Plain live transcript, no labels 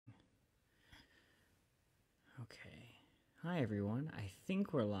Hi everyone, I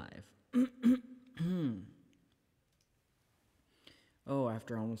think we're live. Oh,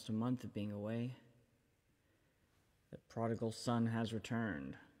 after almost a month of being away, the prodigal son has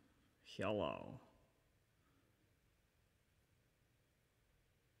returned. Hello.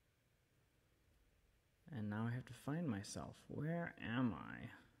 And now I have to find myself. Where am I?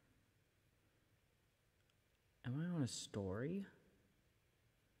 Am I on a story?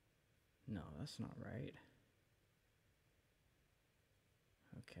 No, that's not right.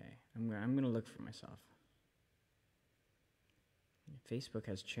 Okay, I'm gonna look for myself. Facebook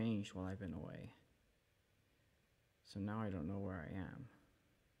has changed while I've been away. So now I don't know where I am.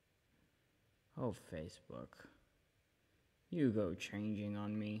 Oh, Facebook. You go changing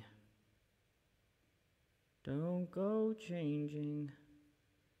on me. Don't go changing.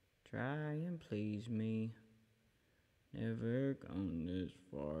 Try and please me. Never gone this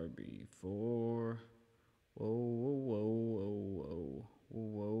far before. Whoa, whoa, whoa, whoa, whoa.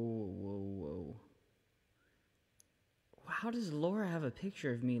 Whoa, whoa, whoa. How does Laura have a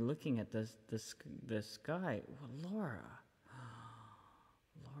picture of me looking at the sky? Well, Laura,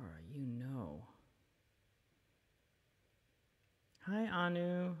 you know. Hi,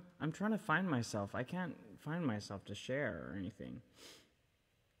 Anu. I'm trying to find myself. I can't find myself to share or anything.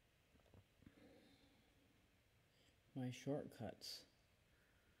 My shortcuts.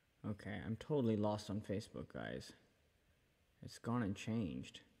 Okay, I'm totally lost on Facebook, guys. It's gone and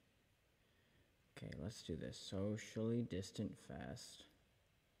changed. Okay, let's do this. Socially distant fest.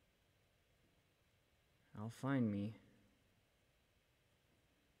 I'll find me.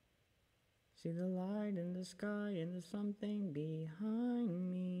 See the light in the sky and there's something behind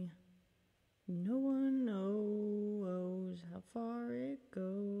me. No one knows how far it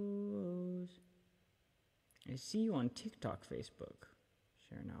goes. I see you on TikTok, Facebook.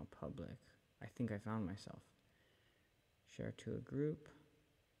 Share now public. I think I found myself. Share to a group.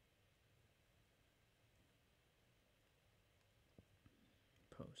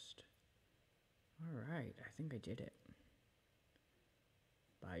 Post. All right, I think I did it.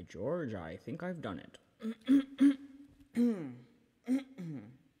 By George, I think I've done it.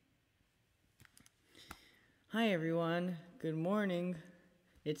 Hi everyone, good morning.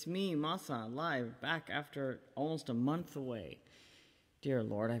 It's me, Masa, live, back after almost a month away. Dear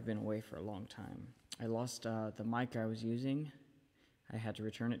Lord, I've been away for a long time. I lost the mic I was using. I had to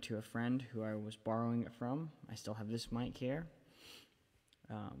return it to a friend who I was borrowing it from. I still have this mic here.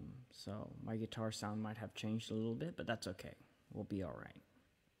 So my guitar sound might have changed a little bit, but that's okay. We'll be all right.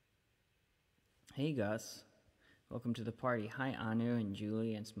 Hey Gus, welcome to the party. Hi Anu and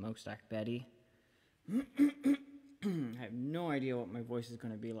Julie and Smokestack Betty. I have no idea what my voice is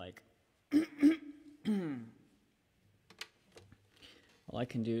going to be like. All I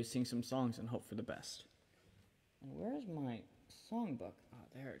can do is sing some songs and hope for the best. And where is my songbook? Oh,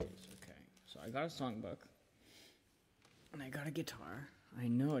 there it is. Okay, so I got a songbook and I got a guitar. I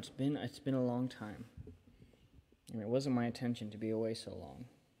know it's been a long time, and it wasn't my intention to be away so long.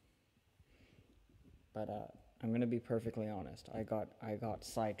 But I'm going to be perfectly honest. I got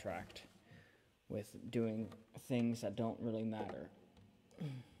sidetracked with doing things that don't really matter.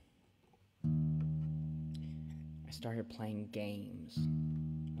 I started playing games,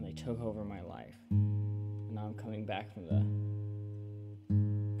 and they took over my life. And now I'm coming back from the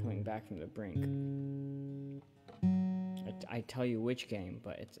brink. I tell you which game,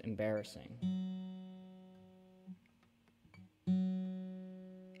 but it's embarrassing.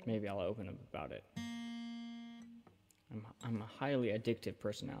 Maybe I'll open up about it. I'm a highly addictive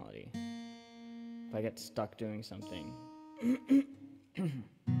personality. If I get stuck doing something, it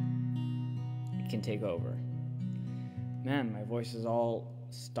can take over. Man, my voice is all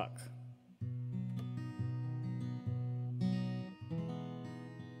stuck.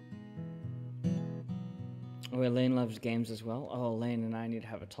 Oh, Elaine loves games as well? Oh, Elaine and I need to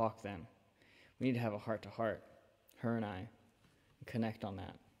have a talk then. We need to have a heart-to-heart, her and I, and connect on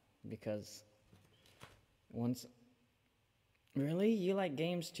that. Because once... Really? You like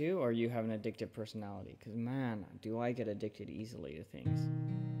games too, or you have an addictive personality? Because, man, do I get addicted easily to things.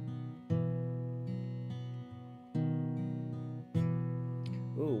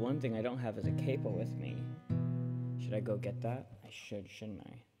 Ooh, one thing I don't have is a capo with me. Should I go get that? I should, shouldn't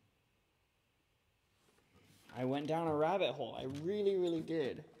I? I went down a rabbit hole. I really, really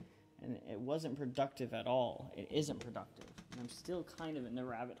did. And it wasn't productive at all. It isn't productive. And I'm still kind of in the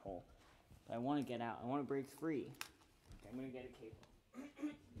rabbit hole. But I want to get out. I want to break free. Okay, I'm going to get a capo.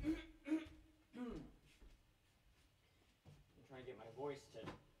 I'm trying to get my voice to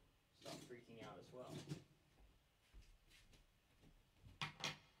stop freaking out as well.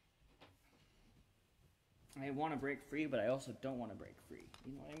 I want to break free, but I also don't want to break free.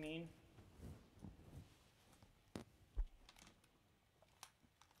 You know what I mean?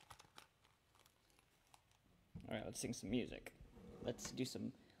 All right, let's sing some music. Let's do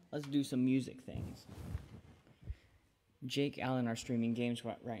some music things. Jake Allen are streaming games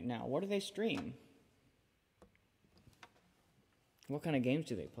right now. What do they stream? What kind of games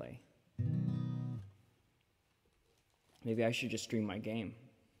do they play? Maybe I should just stream my game.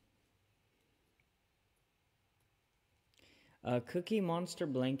 Cookie Monster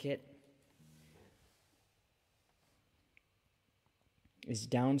Blanket is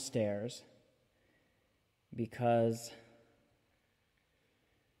downstairs because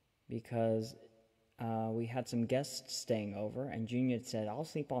we had some guests staying over, and Junior said, I'll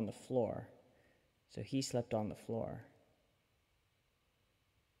sleep on the floor. So he slept on the floor.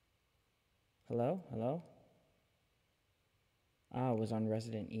 Hello? Hello? I was on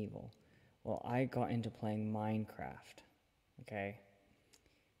Resident Evil. Well, I got into playing Minecraft, okay?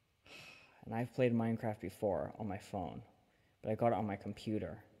 And I've played Minecraft before on my phone, but I got it on my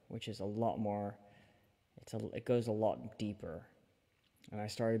computer, which is a lot more, it goes a lot deeper. And I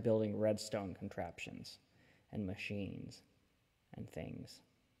started building redstone contraptions and machines and things.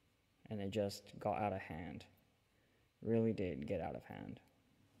 And it just got out of hand. Really did get out of hand.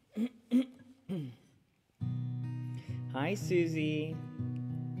 Hi, Susie.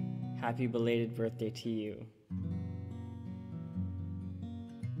 Happy belated birthday to you.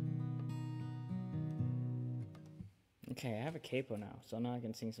 Okay, I have a capo now, so now I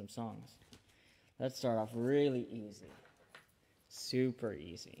can sing some songs. Let's start off really easy. Super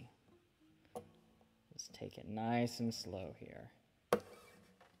easy. Let's take it nice and slow here.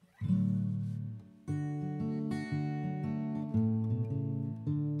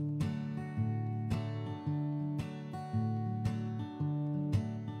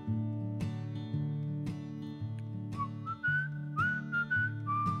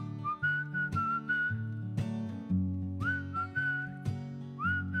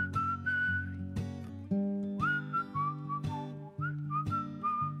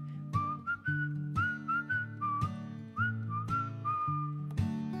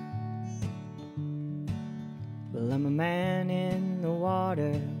 Well, I'm a man in the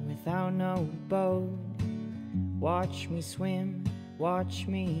water without no boat. Watch me swim, watch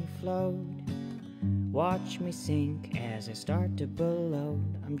me float. Watch me sink as I start to bloat.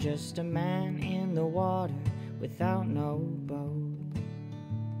 I'm just a man in the water without no boat.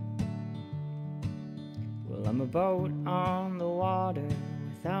 Well, I'm a boat on the water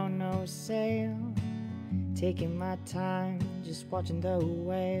without no sail, taking my time, just watching the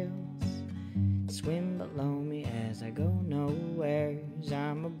whales swim below me as I go nowheres.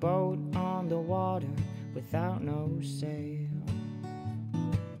 I'm a boat on the water without no sail.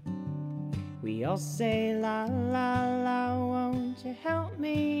 We all say la la la, won't you help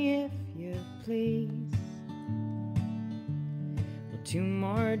me if you please? Well, 2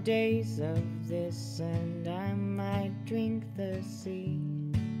 more days of this and I might drink the sea.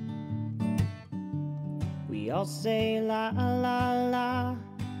 We all say la la la,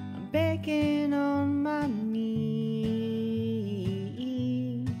 I'm begging on my knees.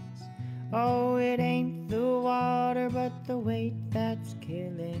 Oh, it ain't the water but the weight that's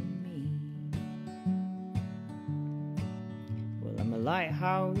killing me. Well, I'm a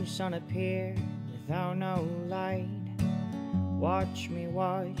lighthouse on a pier without no light. Watch me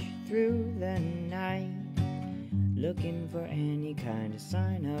wash through the night, looking for any kind of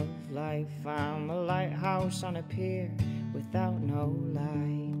sign of life. I'm a lighthouse on a pier without no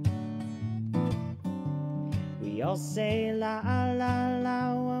light. We all say la la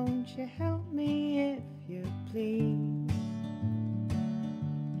la, won't you help me if you please?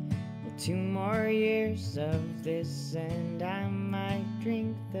 Well, 2 more years of this and I might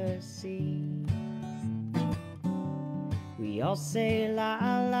drink the sea. We all say la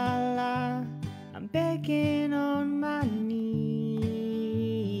la la, I'm begging on my knees.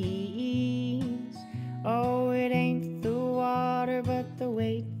 Oh, it ain't the water but the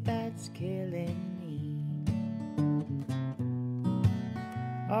weight that's killing me.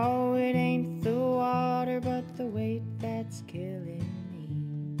 Oh, it ain't the water but the weight that's killing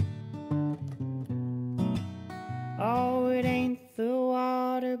me. Oh, it ain't the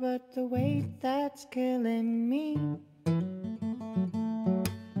water but the weight that's killing me.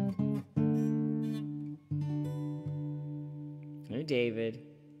 Hey, David.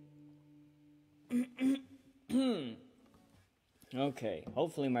 Okay,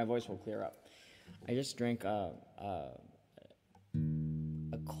 hopefully my voice will clear up. I just drank a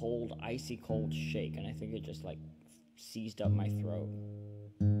cold, icy cold shake, and I think it just like seized up my throat.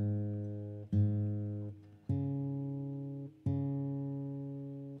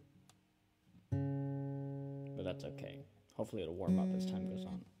 that's okay. Hopefully it'll warm up as time goes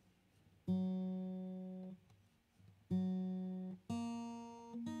on.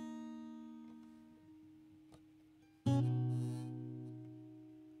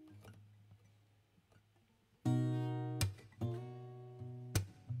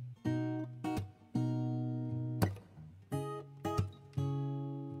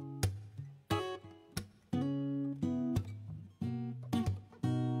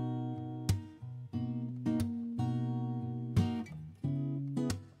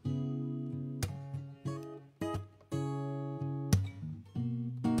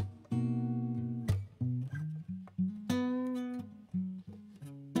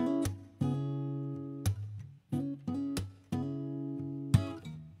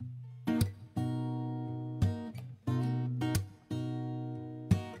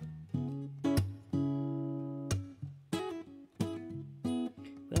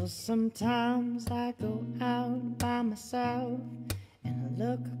 Well, sometimes I go out by myself and I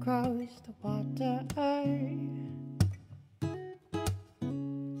look across the water,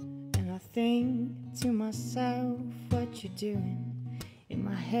 and I think to myself, what you doing? In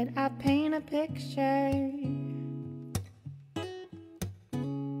my head I paint a picture.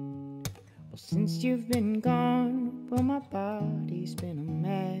 Well, since you've been gone, well, my body's been a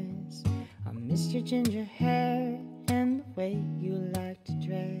mess. I miss your ginger hair and the way you like to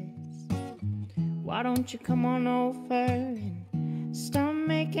dress. Why don't you come on over and start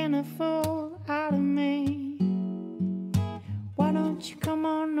making a fool out of me? Why don't you come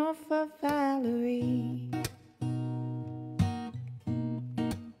on over, Valerie?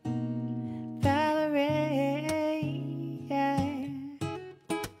 Valerie, yeah.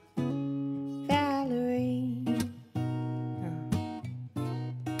 Valerie,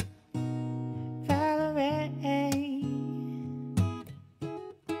 Valerie.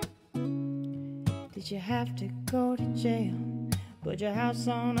 Did you have to go to jail? Put your house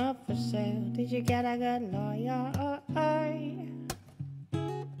on up for sale? Did you get a good lawyer?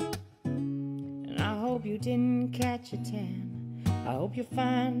 And I hope you didn't catch a tan. I hope you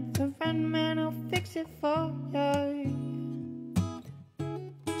find the right man who'll fix it for you.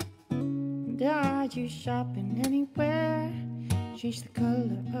 And are you shopping anywhere? Change the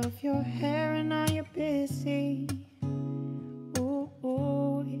color of your hair, and are you busy? Ooh, ooh.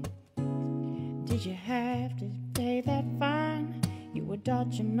 Did you have to pay that fine? You were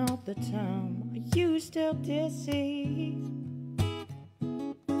dodging all the time. Are you still dizzy?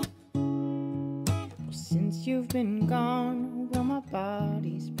 Well, since you've been gone, well, my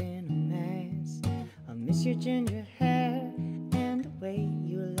body's been a mess. I miss your ginger hair and the way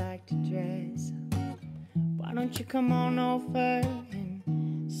you like to dress. Why don't you come on over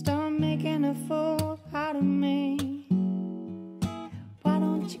and start making a fool out of me? Why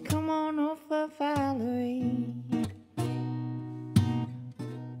don't you come on over, Valerie?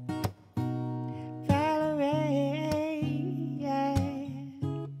 Valerie, yeah.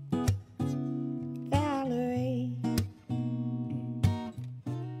 Valerie.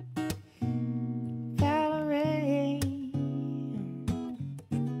 Valerie.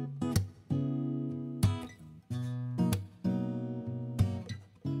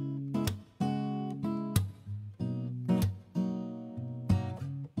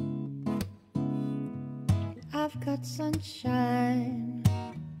 I've got sunshine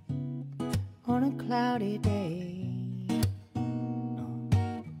on a cloudy day.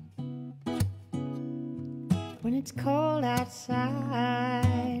 When it's cold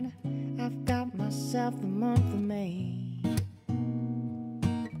outside, I've got myself the month of May.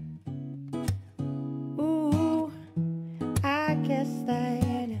 Ooh, I guess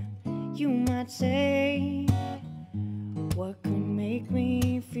that you might say, what could make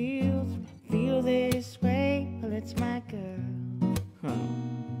me feel this way? Well, it's my girl.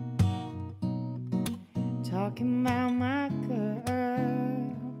 Talking about my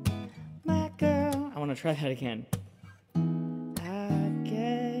girl, my girl. I want to try that again. I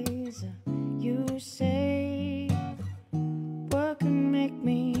guess you say, what can make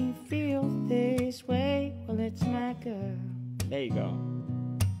me feel this way? Well, it's my girl. There you go.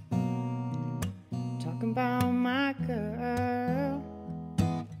 Talking about my girl,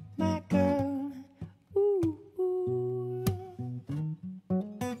 my girl. Ooh, ooh.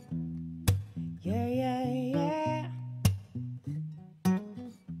 Yeah, yeah, yeah.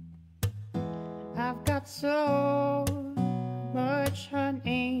 I've got so much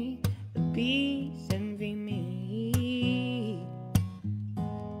honey, the bees envy me.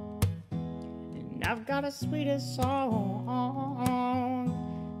 And I've got a sweeter song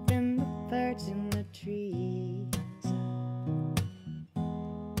than the birds in the trees.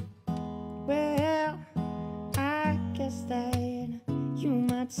 Well, I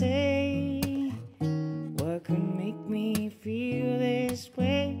this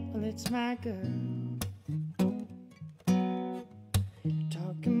way, well, it's my girl.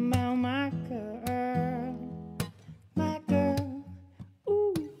 Talking about my girl, my girl.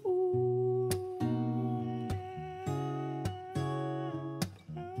 Ooh, ooh.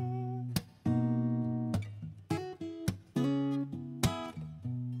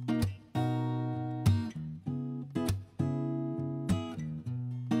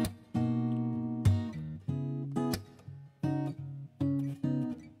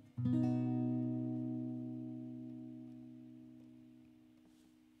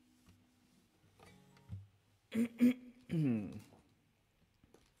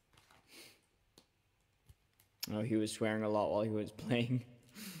 Oh, he was swearing a lot while he was playing.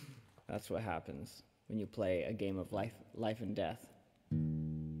 That's what happens when you play a game of life and death.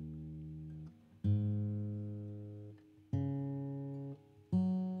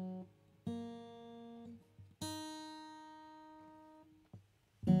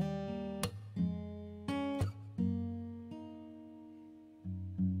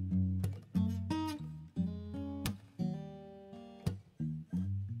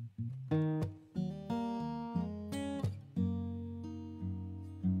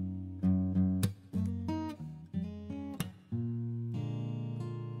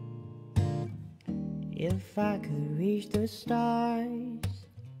 If I could reach the stars,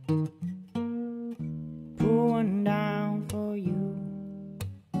 pull one down for you,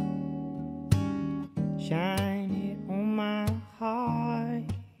 shine it on my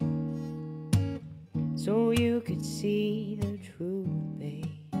heart, so you could see the truth, babe,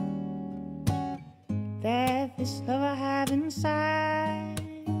 that this love I have inside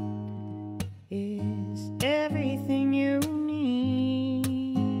is everything you need.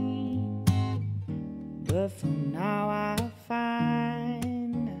 But for now I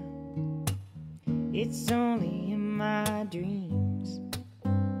find it's only in my dreams.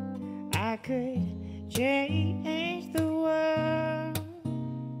 I could change the world.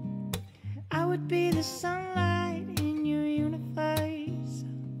 I would be the sunlight in your universe.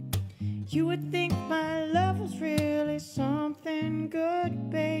 You would think my love was really something good,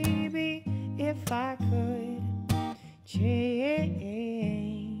 baby, if I could change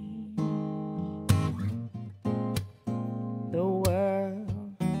the world.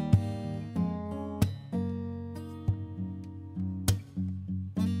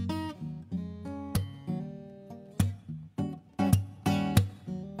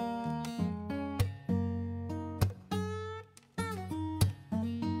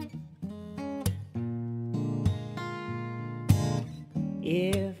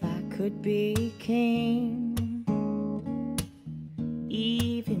 If I could be king,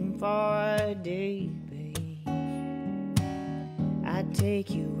 even for a day, babe, I'd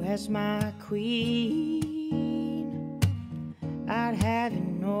take you as my queen. I'd have you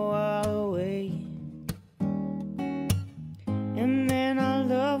no other way, and then our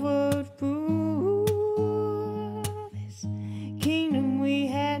love would rule this kingdom we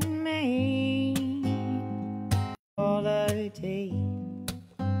had made. All the day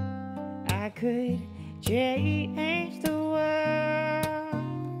I could change the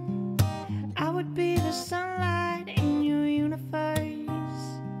world. I would be the sunlight in your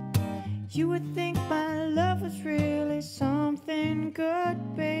universe. You would think my love was really something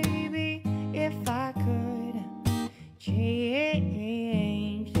good, baby, if I could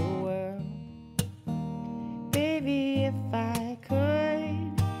change the world. Baby, if I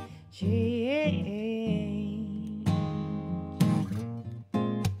could change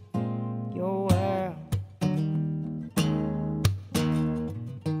your world.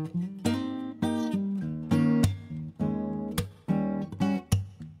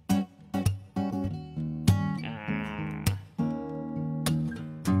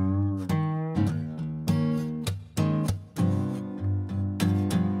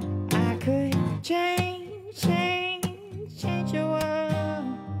 I could change your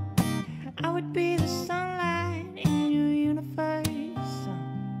world. I would be the sunlight in your universe.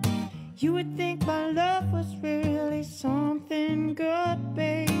 You would think my love was really something good,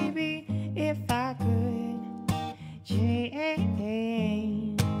 baby, if I could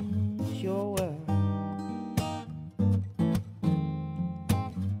change your world.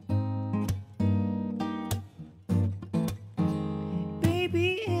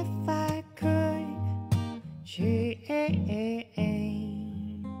 Baby, if I could change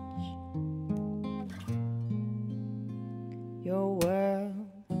your world.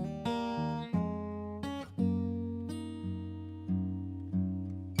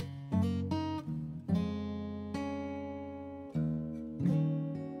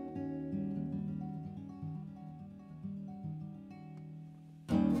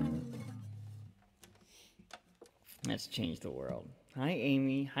 Let's change the world. Hi,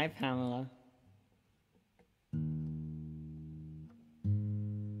 Amy. Hi, Pamela.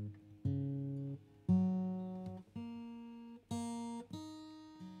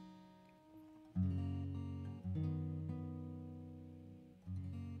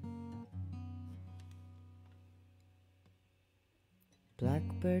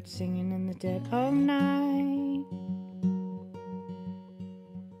 Blackbird singing in the dead of night.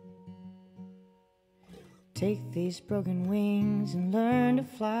 Take these broken wings and learn to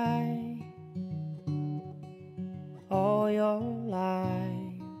fly all your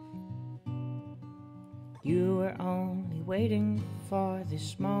life. You were only waiting for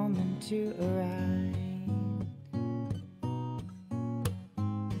this moment to arrive.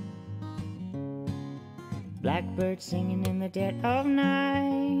 Blackbird singing in the dead of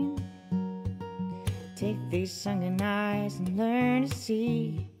night. Take these sunken eyes and learn to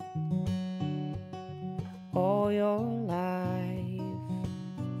see all your life.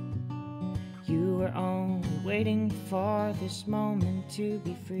 You were only waiting for this moment to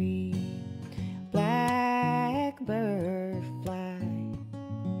be free. Blackbird fly,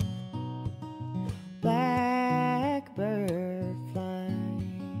 blackbird fly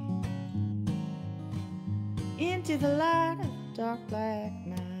into the light of dark black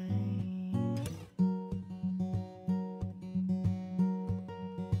night.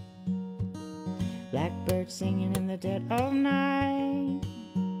 Blackbird singing in the dead of night.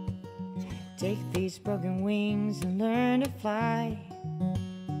 Take these broken wings and learn to fly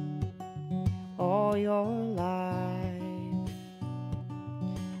all your life.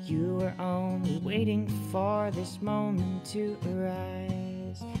 You were only waiting for this moment to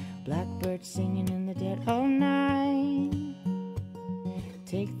arise. Blackbird singing in the dead of night.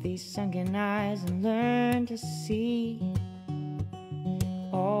 Take these sunken eyes and learn to see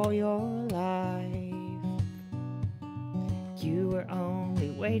all your life. You were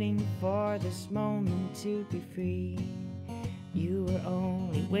only waiting for this moment to be free. You were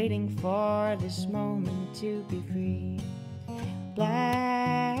only waiting for this moment to be free.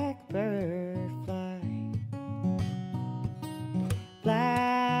 Blackbird fly,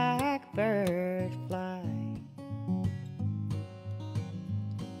 blackbird fly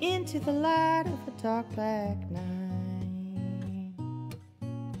into the light of a dark black night.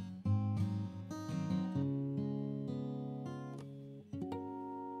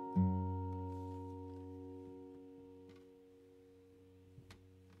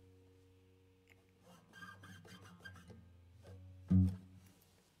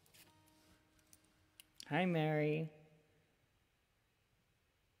 Hi, Mary.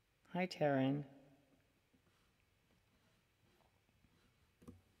 Hi, Taryn.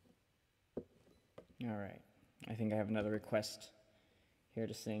 All right. I think I have another request here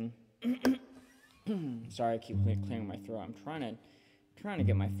to sing. Sorry, I keep clearing my throat. I'm trying to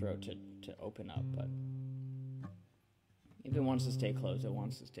get my throat to open up, but if it wants to stay closed, it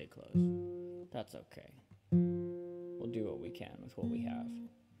wants to stay closed. That's okay. We'll do what we can with what we have.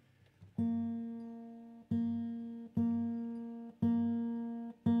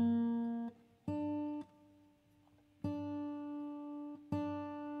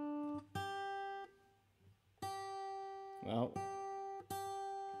 Well,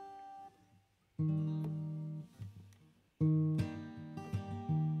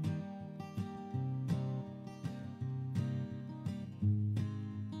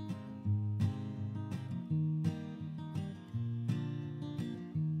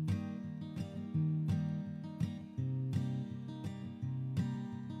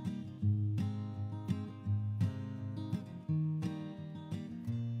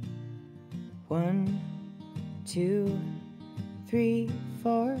 one, 2, 3,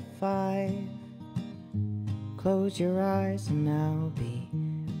 4, 5. Close your eyes and I'll be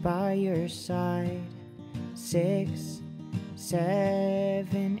by your side. 6,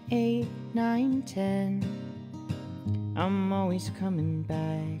 7, 8, 9, 10. I'm always coming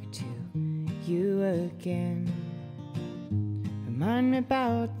back to you again. Remind me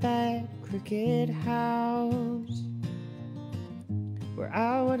about that crooked house where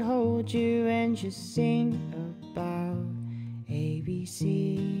I would hold you and just sing about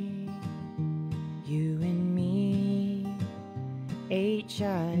ABC. You and me,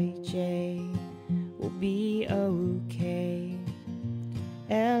 H-I-J, will be okay.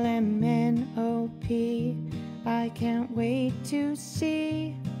 L-M-N-O-P, I can't wait to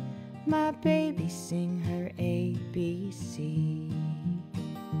see my baby sing her ABC.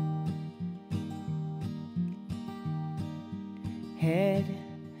 Head,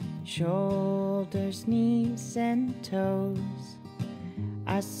 shoulders, knees and toes,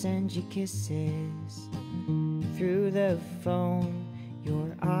 I send you kisses through the phone.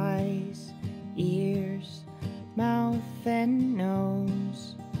 Your eyes, ears, mouth and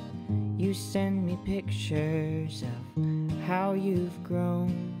nose. You send me pictures of how you've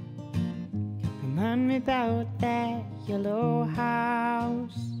grown. Remind me about that yellow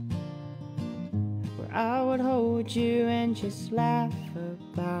house where I would hold you and just laugh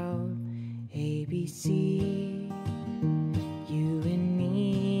about ABC. You and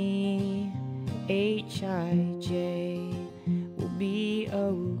me, H-I-J, will be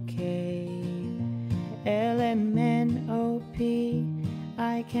okay. L-M-N-O-P,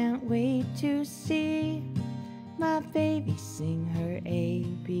 I can't wait to see my baby sing her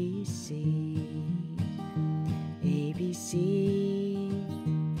ABC. ABC,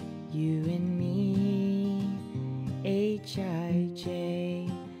 you and me, H-I-J,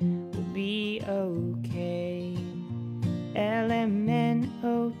 will be okay.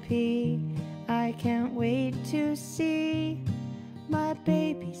 L-M-N-O-P, I can't wait to see my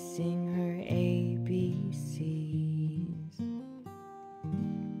baby sing her ABCs.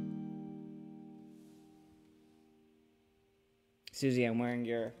 Susie, I'm wearing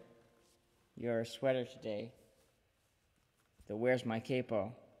your sweater today. The Where's My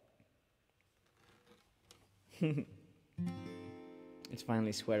Capo? It's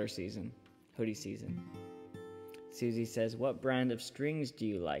finally sweater season, hoodie season. Susie says, what brand of strings do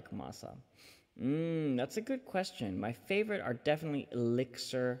you like, Masa? That's a good question. My favorite are definitely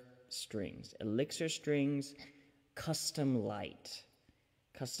Elixir strings. Elixir strings, custom light.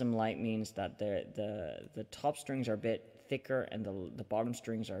 Custom light means that the top strings are a bit thicker and the bottom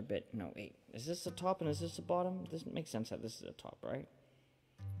strings are a bit... No, wait. Is this the top and is this the bottom? This makes sense that this is the top, right?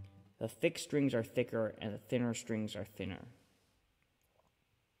 The thick strings are thicker and the thinner strings are thinner.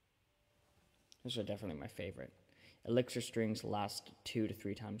 Those are definitely my favorite. Elixir strings last 2 to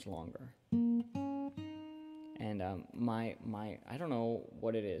 3 times longer. And my I don't know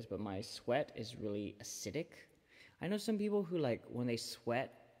what it is, but my sweat is really acidic. I know some people who, like, when they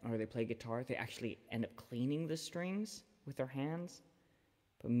sweat or they play guitar, they actually end up cleaning the strings with their hands.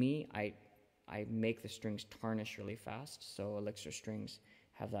 But me, I make the strings tarnish really fast, so Elixir strings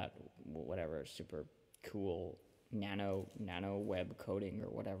have that whatever super cool nano web coating or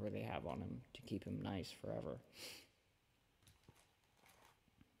whatever they have on them to keep them nice forever.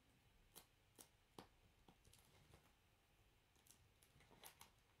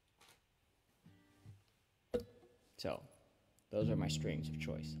 So, those are my strings of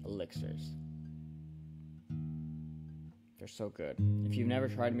choice, Elixirs. They're so good. If you've never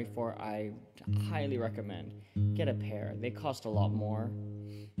tried them before, I highly recommend. Get a pair. They cost a lot more,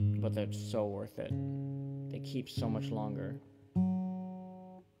 but they're so worth it. They keep so much longer.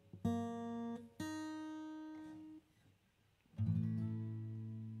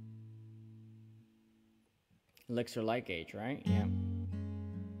 Elixir light gauge, right? Yeah.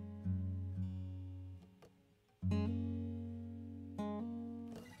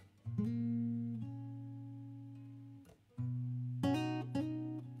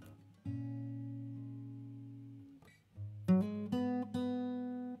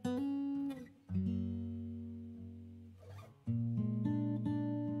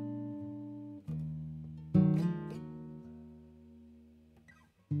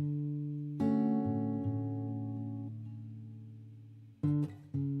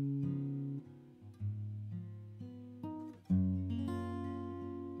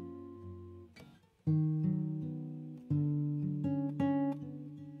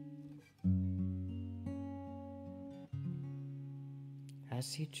 I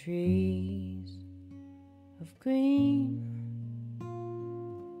see trees of green,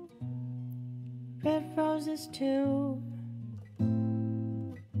 red roses too.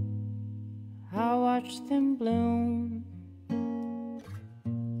 I watch them bloom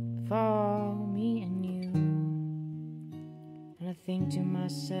for me and you, and I think to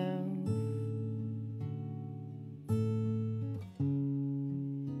myself,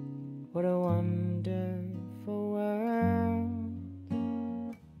 what a wonderful world.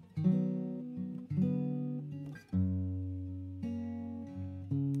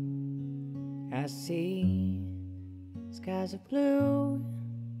 I see skies of blue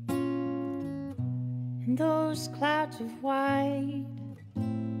and those clouds of white,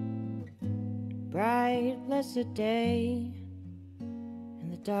 bright blessed day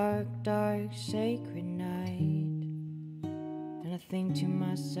and the dark, dark sacred night, and I think to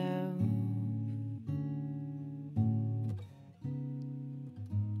myself,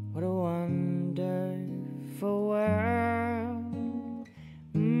 what a wonderful world.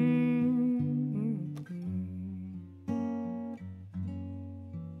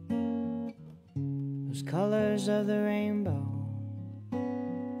 Those colors of the rainbow,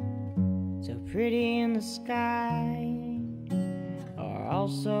 so pretty in the sky, are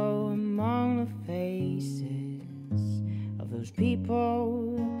also among the faces of those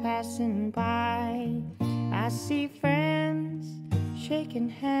people passing by. I see friends shaking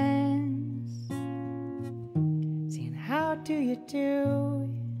hands, saying, "How do you do?"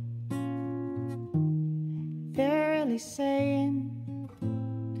 They're really saying,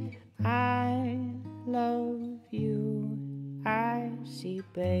 "I love you." I see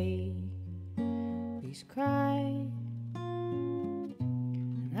babies cry, and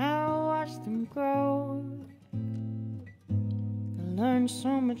I watch them grow and learn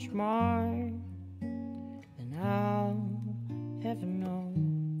so much more than I'll ever know.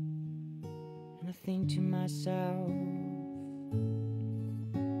 And I think to myself,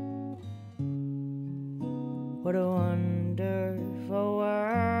 what a wonderful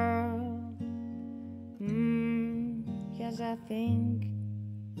world. Yes, I think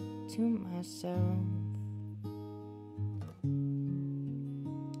to myself,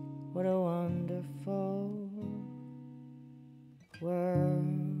 what a wonderful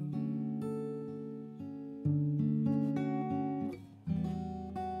world.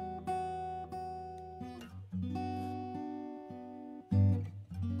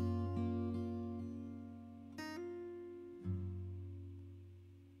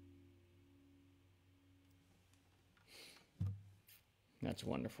 That's a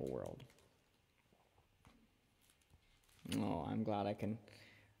wonderful world. Oh, I'm glad I can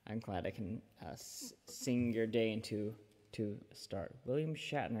sing your day into a start. William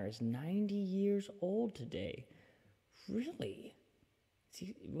Shatner is 90 years old today. Really?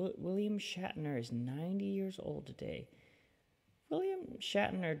 See, William Shatner is 90 years old today. William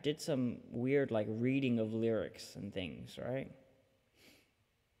Shatner did some weird, reading of lyrics and things, right?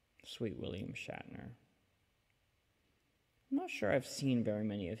 Sweet William Shatner. I'm not sure I've seen very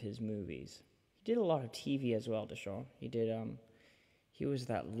many of his movies. He did a lot of TV as well, Deshaun. He was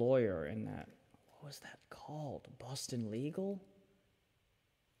that lawyer in that, what was that called? Boston Legal?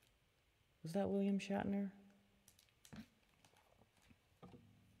 Was that William Shatner?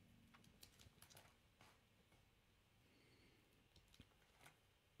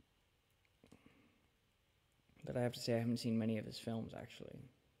 But I have to say I haven't seen many of his films, actually.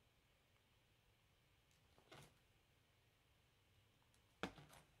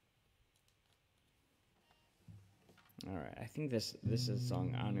 Alright, I think this is a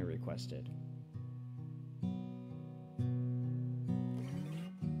song Anna requested.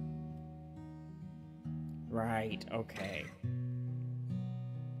 Right, okay.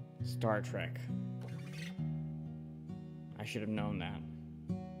 Star Trek. I should have known that.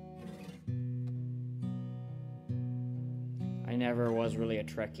 I never was really a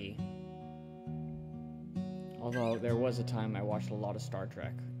Trekkie. Although there was a time I watched a lot of Star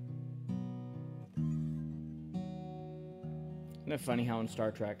Trek. Isn't it funny how in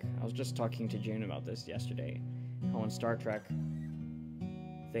Star Trek, I was just talking to June about this yesterday, how in Star Trek,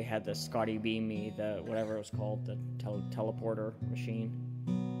 they had the Scotty Beamy, the whatever it was called, the teleporter machine.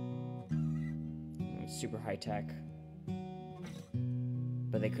 It was super high tech.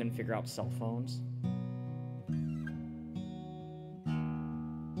 But they couldn't figure out cell phones.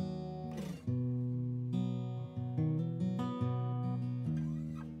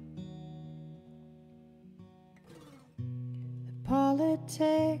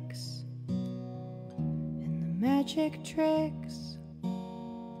 Politics and the magic tricks,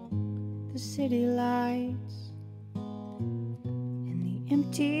 the city lights and the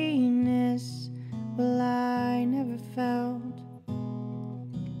emptiness. Well, I never felt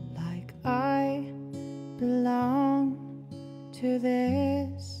like I belong to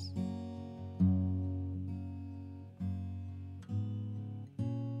this.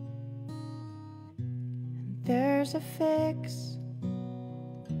 And there's a fix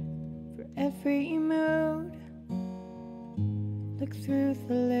for every mood. Look through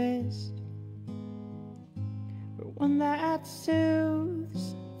the list for one that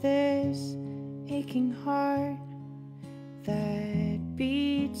soothes this aching heart that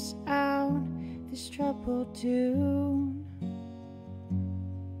beats out this troubled tune.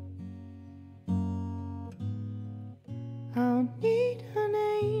 I'll need an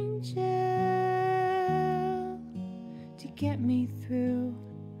angel to get me through.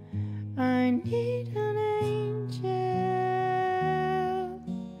 I need an angel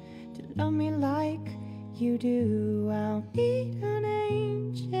to love me like you do. I'll need an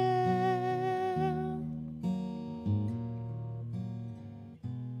angel,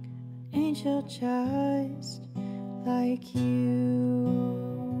 an angel just like you.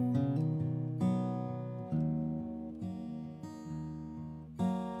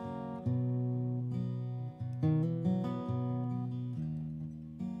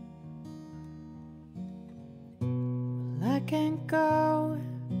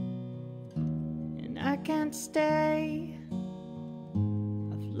 can't stay.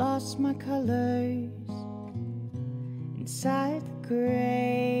 I've lost my colors inside the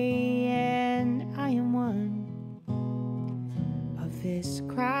gray, and I am one of this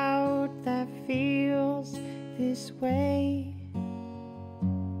crowd that feels this way.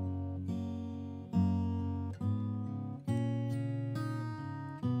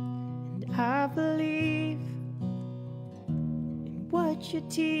 And I believe in what you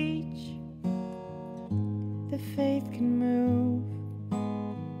teach. The faith can move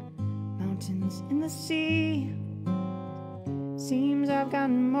mountains in the sea. Seems I've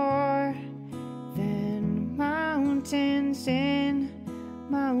gotten more than mountains in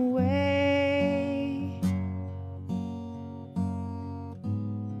my way.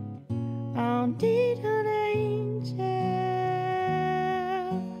 I'll need an angel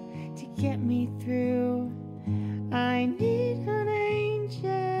to get me through. I need an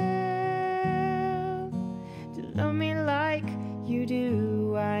angel to love me like you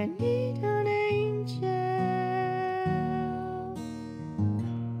do. I need an angel,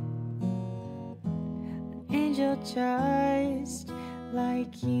 an angel just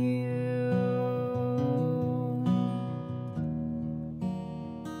like you.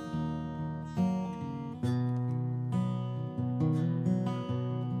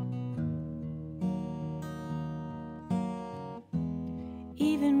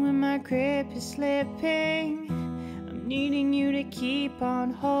 Even when my grip is slipping, I'm needing you to keep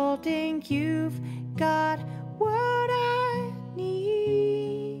on holding. You've got what I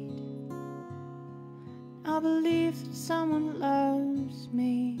need. I believe that someone loves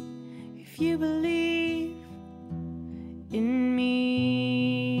me. If you believe in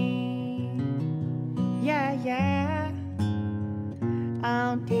me, yeah, yeah.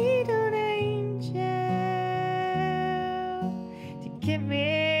 I'll need an angel to get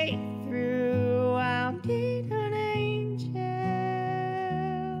me through. I'll need an angel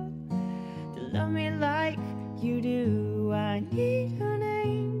to love me like you do. I need an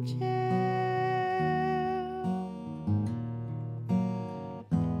angel,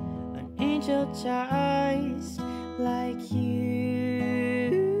 an angel just like you.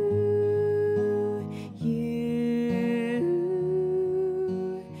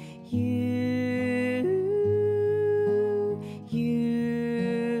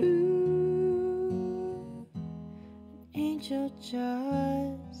 Angel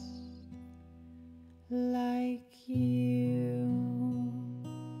just like you.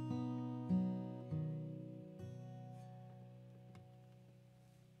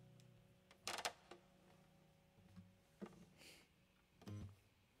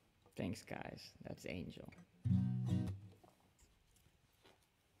 Thanks, guys. That's Angel.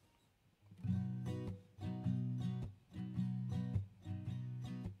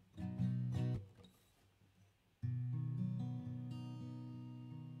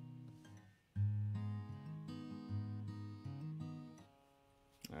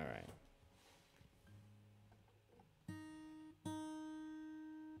 All right.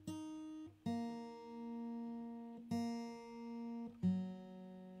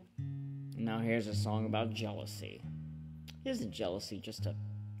 Now here's a song about jealousy. Isn't jealousy just a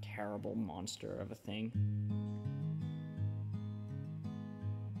terrible monster of a thing?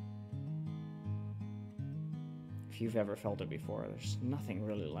 If you've ever felt it before, there's nothing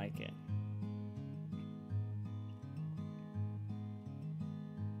really like it.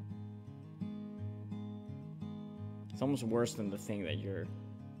 It's almost worse than the thing that you're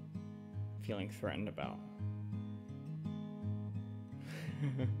feeling threatened about.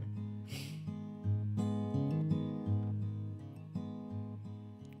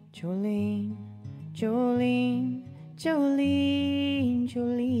 Jolene, Jolene, Jolene,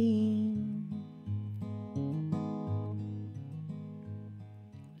 Jolene.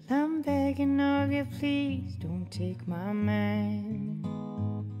 Well, I'm begging of you, please don't take my man.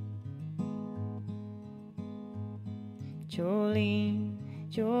 Jolene,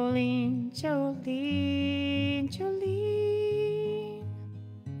 Jolene, Jolene, Jolene.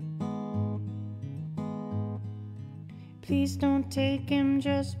 Please don't take him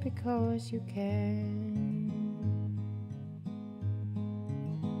just because you can.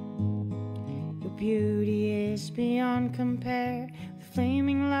 Your beauty is beyond compare, with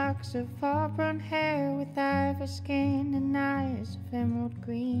flaming locks of auburn hair, with ivory skin and eyes of emerald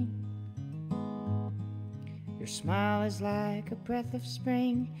green. Your smile is like a breath of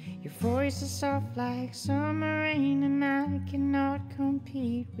spring, your voice is soft like summer rain, and I cannot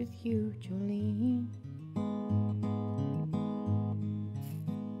compete with you, Jolene.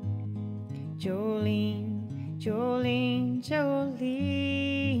 Jolene, Jolene,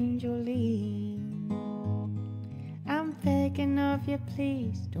 Jolene, Jolene. you,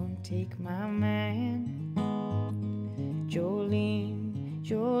 please don't take my man. Jolene,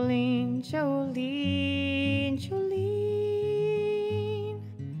 Jolene, Jolene, Jolene,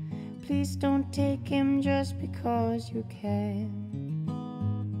 please don't take him just because you can.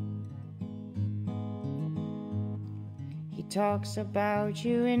 He talks about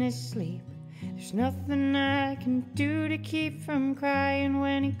you in his sleep. There's nothing I can do to keep from crying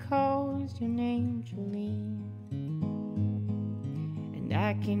when he calls your name, Jolene. And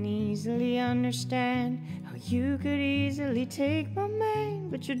I can easily understand how you could easily take my man,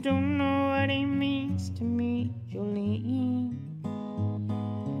 but you don't know what he means to me, Jolene.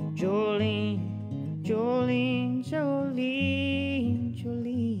 Jolene, Jolene, Jolene,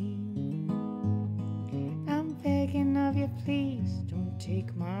 Jolene, I'm begging of you, please don't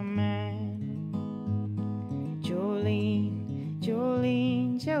take my man. Jolene,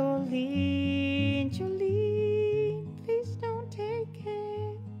 Jolene, Jolene, Jolene, please don't take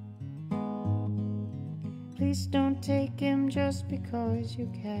him. Please don't take him just because you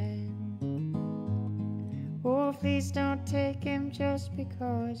can. Oh, please don't take him just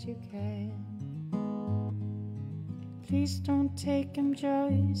because you can. Please don't take him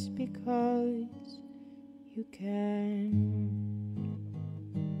just because you can.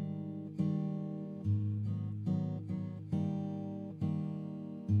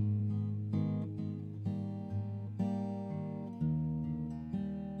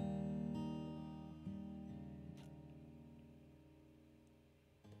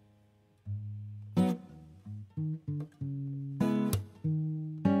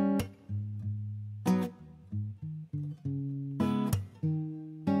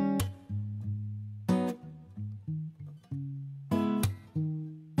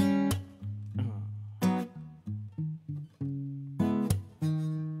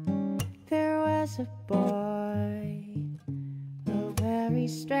 There was a boy, a very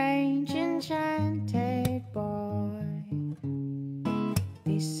strange, enchanted boy.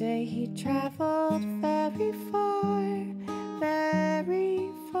 They say he traveled very far,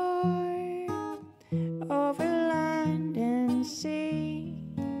 over land and sea,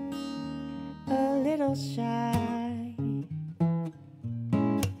 a little shy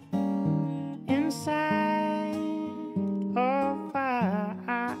inside. Oh,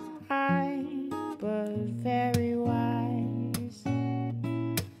 but very wise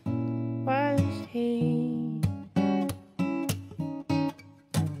was he.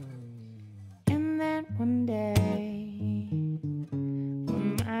 And then one day,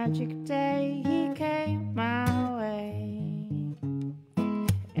 one magic day, he came my way.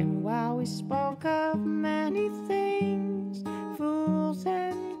 And while we spoke of many things, fools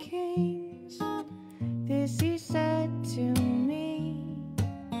and kings, this he said to me: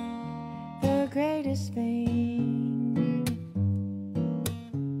 the greatest thing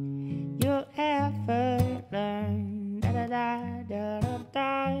you'll ever learn,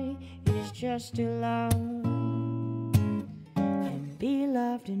 is just to love and be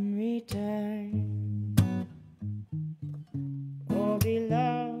loved in return. Oh, be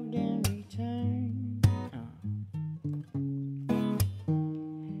loved in return.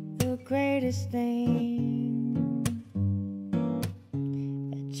 The greatest thing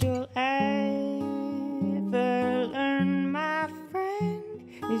that you'll ever learn, my friend,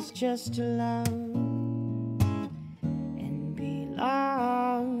 is just to love and be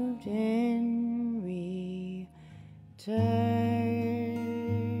loved in return.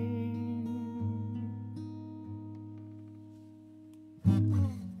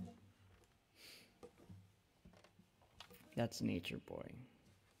 That's Nature Boy.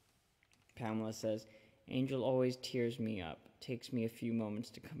 Pamela says, Angel always tears me up. Takes me a few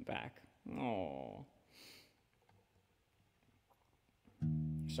moments to come back. Oh.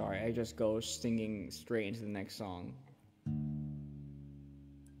 Sorry, I just go singing straight into the next song.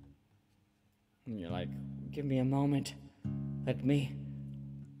 And you're like, give me a moment. Let me.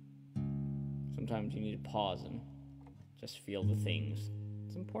 Sometimes you need to pause and just feel the things.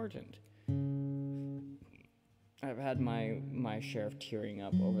 It's important. I've had my share of tearing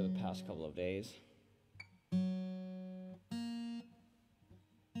up over the past couple of days.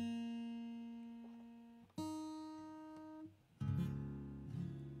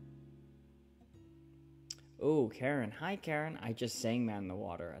 Oh, Karen. Hi, Karen. I just sang Man in the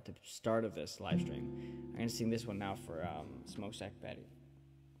Water at the start of this live stream. I'm going to sing this one now for Smokestack Betty.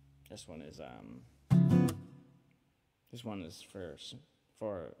 This one is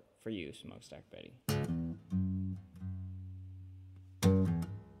for you, Smokestack Betty.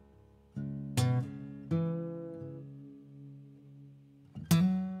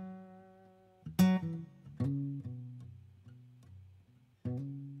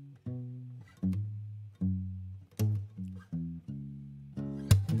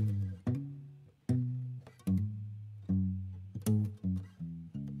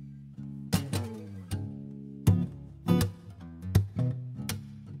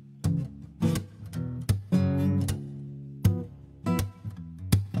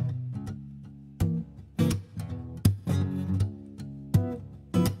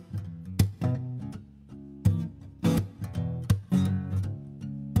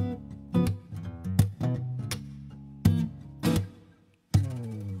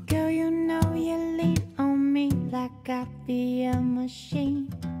 a machine.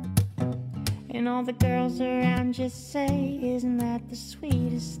 And all the girls around just say, isn't that the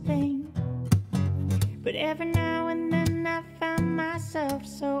sweetest thing? But every now and then I find myself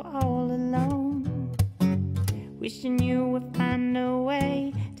so all alone, wishing you would find a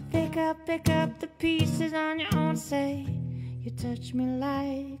way to pick up the pieces on your own. Say, you touch me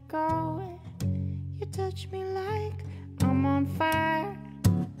like, oh, you touch me like I'm on fire.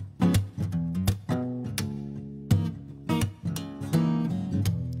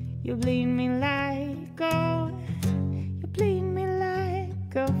 You bleed me like, oh, you bleed me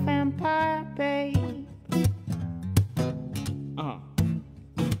like a vampire, babe.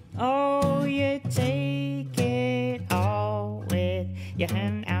 Oh, you take it all with your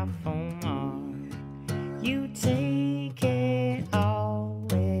hand out for more. You take it all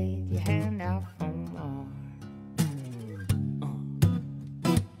with your hand out for more.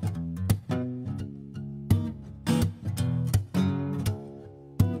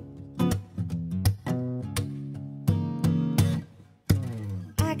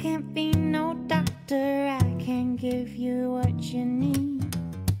 I can't be no doctor, I can't give you what you need.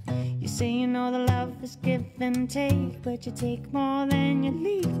 You say you know the love is give and take, but you take more than you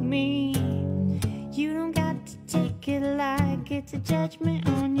leave me. You don't got to take it like it's a judgment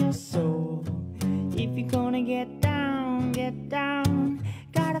on your soul. If you're gonna get down, get down.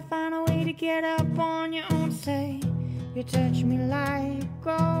 Gotta find a way to get up on your own. Say, you touch me like,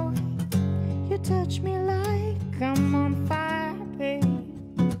 oh, you touch me like I'm on fire, babe.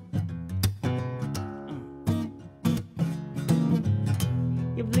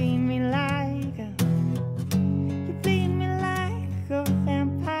 You bleed me like, you bleed me like a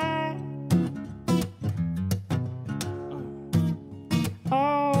vampire.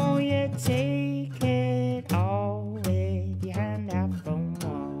 Oh, you take it all with your hand out for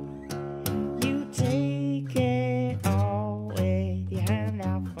more. You take it all with your hand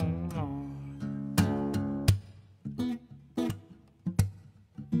out for more.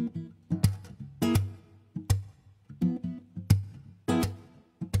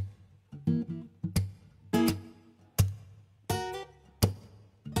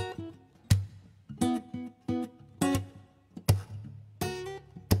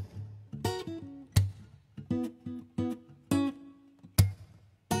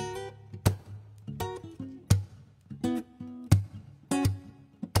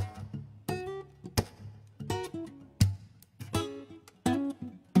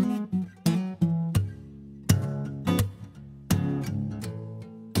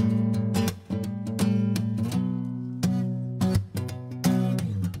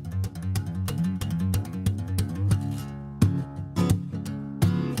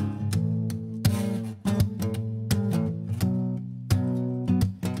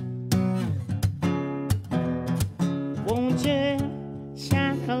 Won't you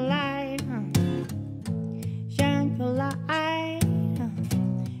shine a light, shine your light,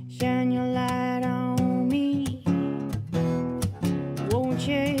 shine your light on me? Won't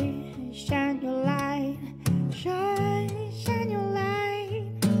you shine your light, shine your light,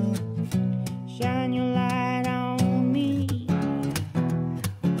 shine your light on me?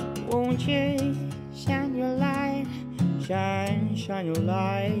 Won't you shine your light, shine your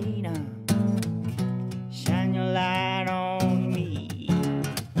light, shine your light on me?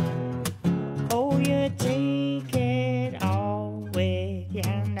 Oh, you take it all with your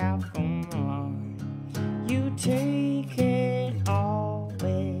hand out for more. You take it all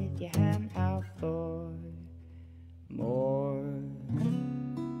with your hand out for more.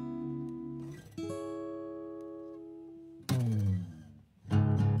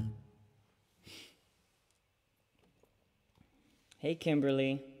 Hey,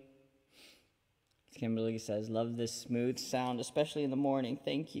 Kimberly. Kimberly says, love this smooth sound, especially in the morning.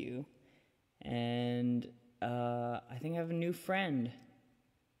 Thank you. And I think I have a new friend.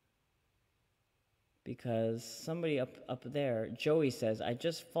 Because somebody up there, Joey says, I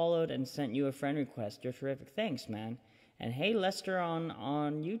just followed and sent you a friend request. You're terrific. Thanks, man. And hey, Lester on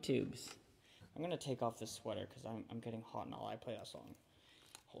YouTube's. I'm going to take off this sweater because I'm getting hot now. I play that song.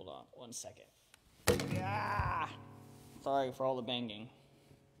 Hold on 1 second. Ah! Sorry for all the banging.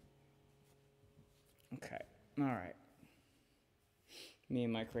 Okay, all right. Me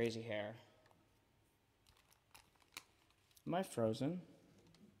and my crazy hair. Am I frozen?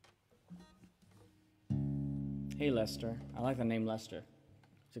 Hey, Lester. I like the name Lester.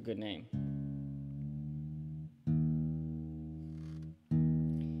 It's a good name.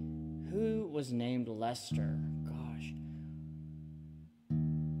 Who was named Lester? Gosh.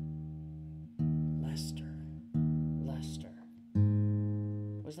 Lester.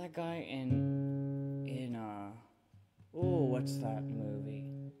 Was that guy in what's that movie?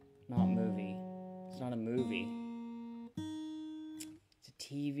 Not movie. It's not a movie. It's a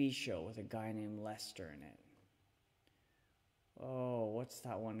TV show with a guy named Lester in it. Oh, what's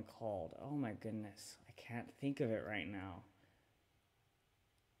that one called? Oh my goodness. I can't think of it right now.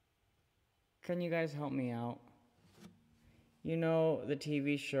 Can you guys help me out? You know the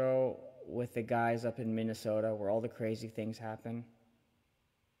TV show with the guys up in Minnesota where all the crazy things happen?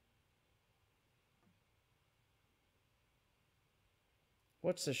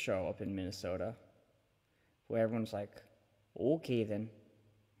 What's the show up in Minnesota where everyone's like, okay then,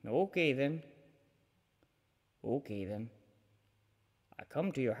 okay then, okay then. I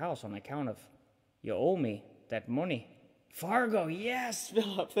come to your house on account of you owe me that money. Fargo, yes,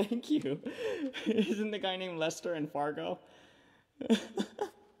 Philip, thank you. Isn't the guy named Lester in Fargo?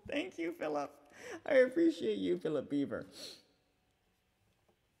 Thank you, Philip. I appreciate you, Philip Beaver.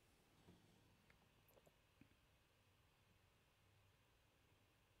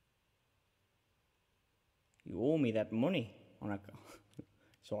 You owe me that money,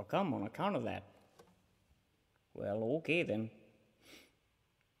 so I come on account of that. Well, okay then.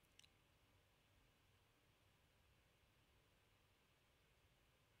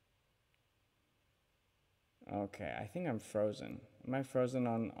 Okay, I think I'm frozen. Am I frozen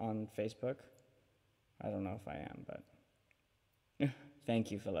on Facebook? I don't know if I am, but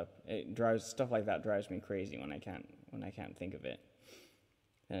thank you, Philip. Stuff like that drives me crazy when I can't think of it.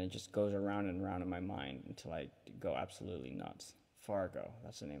 And it just goes around and around in my mind until I go absolutely nuts. Fargo,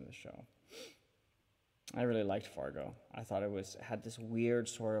 that's the name of the show. I really liked Fargo. I thought it had this weird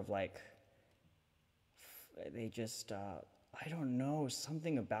sort of like, they just, I don't know,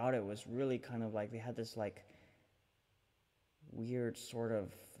 something about it was really kind of like, they had this like weird sort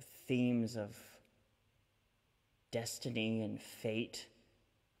of themes of destiny and fate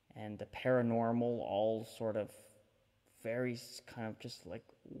and the paranormal all sort of very kind of just like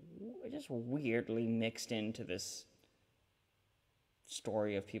just weirdly mixed into this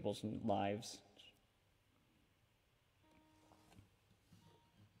story of people's lives.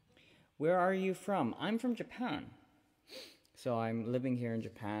 Where are you from? I'm from Japan. So I'm living here in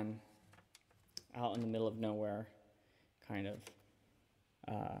Japan, out in the middle of nowhere, kind of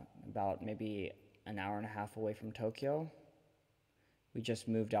about maybe an hour and a half away from Tokyo. We just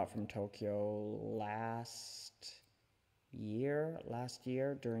moved out from Tokyo last year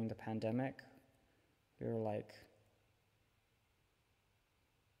during the pandemic. We were like,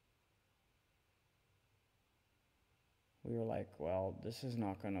 well, this is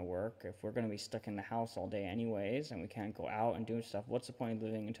not going to work. If we're going to be stuck in the house all day anyways, and we can't go out and do stuff, what's the point of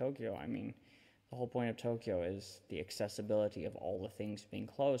living in Tokyo? I mean, the whole point of Tokyo is the accessibility of all the things being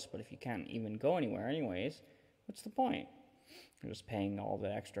close, but if you can't even go anywhere anyways, what's the point? You're just paying all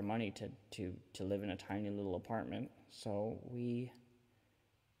the extra money to live in a tiny little apartment. So we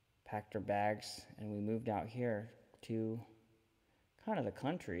packed our bags and we moved out here to kind of the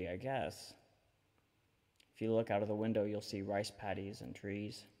country, I guess. If you look out of the window, you'll see rice paddies and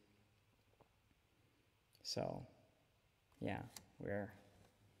trees. So, yeah, we're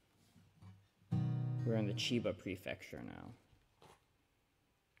in the Chiba prefecture now,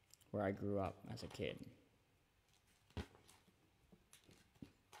 where I grew up as a kid.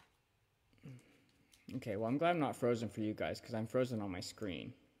 Okay, well, I'm glad I'm not frozen for you guys, because I'm frozen on my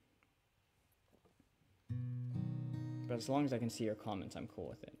screen. But as long as I can see your comments, I'm cool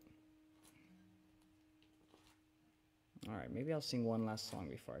with it. Alright, maybe I'll sing one last song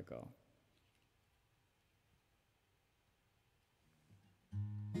before I go.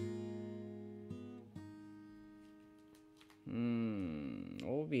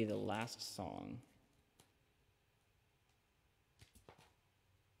 What will be the last song?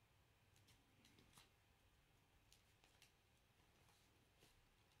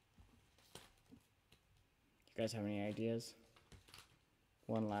 You guys have any ideas?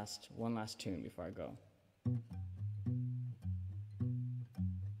 One last tune before I go.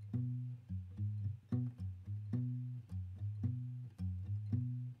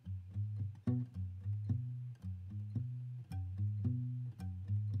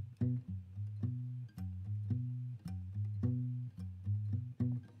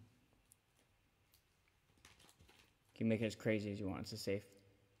 You can make it as crazy as you want. It's to say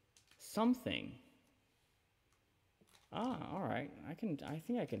something. All right. I think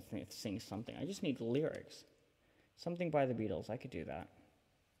I can sing something. I just need the lyrics. Something by the Beatles. I could do that.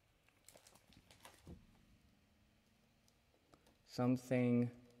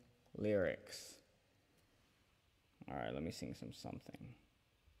 Something lyrics. All right, let me sing something.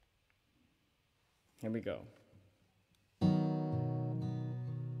 Here we go.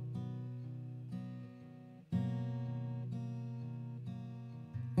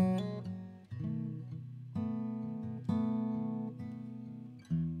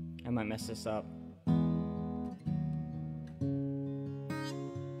 might mess this up.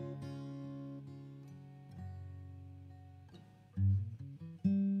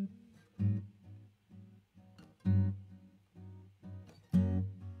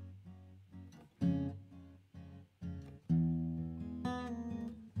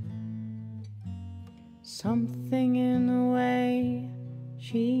 Something in the way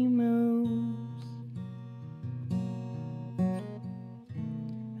she moves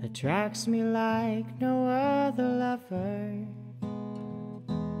attracts me like no other lover.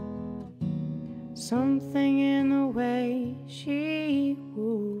 Something in the way she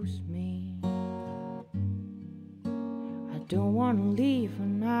woos me. I don't wanna leave her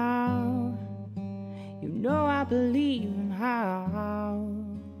now. You know I believe in how.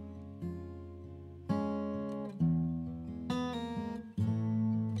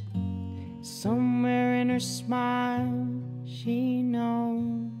 Somewhere in her smile, she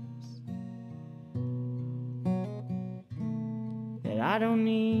knows that I don't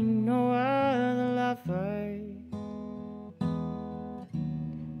need no other lover.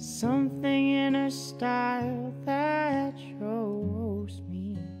 Something in her style that shows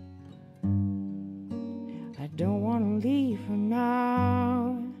me I don't wanna leave her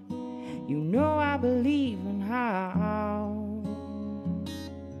now. You know I believe in how.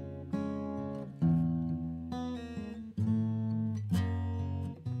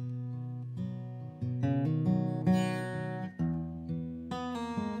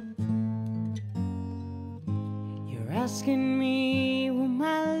 Asking me, will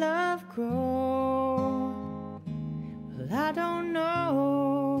my love grow? Well, I don't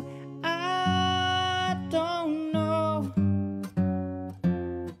know, I don't know.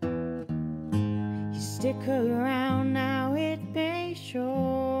 You stick around now, it may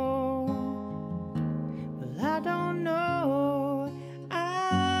show. Well, I don't know,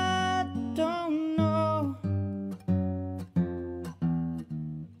 I don't know.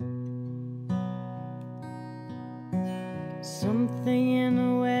 Something in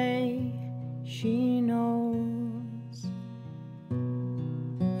the way she knows,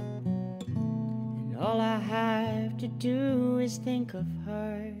 and all I have to do is think of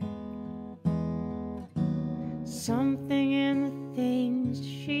her. Something in the things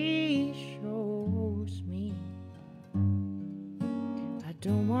she shows me. I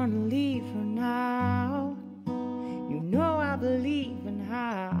don't want to leave her now. You know I believe in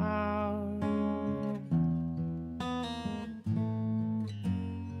how.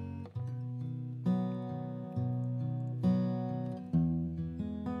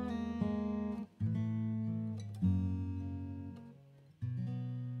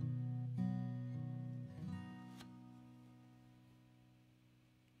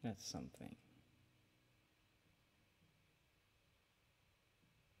 That's something.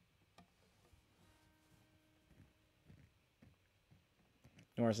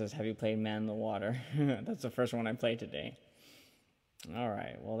 Nora says, have you played Man in the Water? That's the first one I played today. All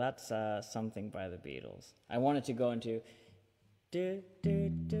right, well, that's Something by the Beatles. I wanted to go into... Do, do,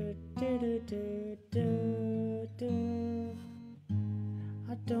 do, do, do, do, do, do.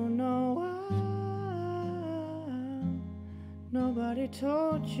 I don't know why nobody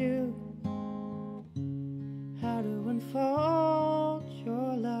told you how to unfold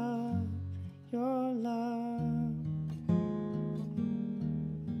your love, your love.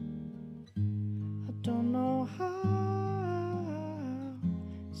 I don't know how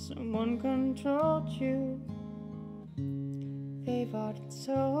someone controlled you. They've bought and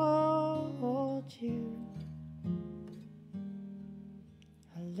sold you.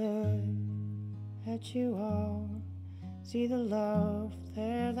 I look at you all, see the love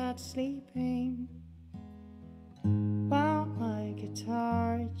there that's sleeping, while my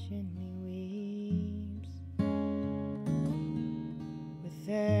guitar gently weeps. With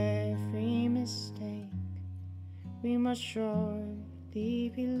every mistake we must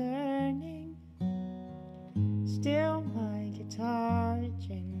surely be learning. Still my guitar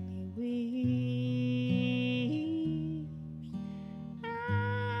gently weeps.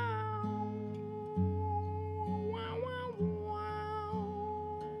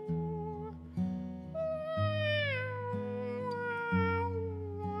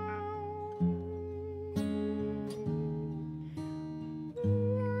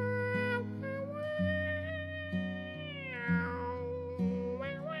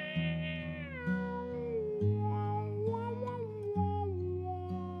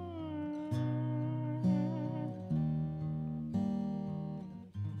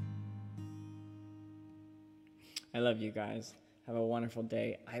 I love you guys. Have a wonderful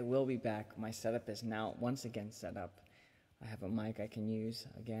day. I will be back. My setup is now once again set up. I have a mic I can use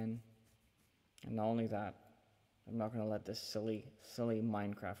again. And not only that, I'm not going to let this silly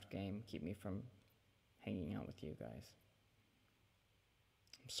Minecraft game keep me from hanging out with you guys.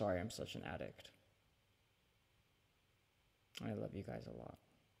 I'm sorry I'm such an addict. I love you guys a lot.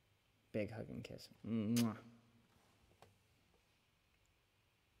 Big hug and kiss. Mwah.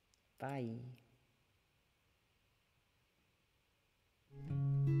 Bye.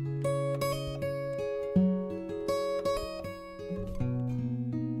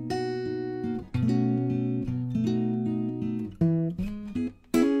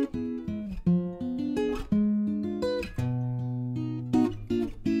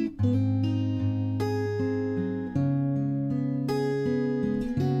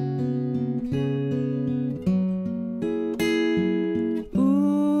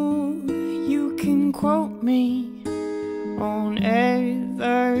 Quote me on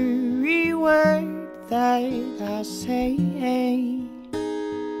every word that I say.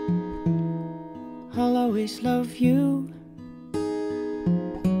 I'll always love you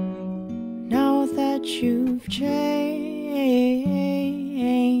now that you've changed.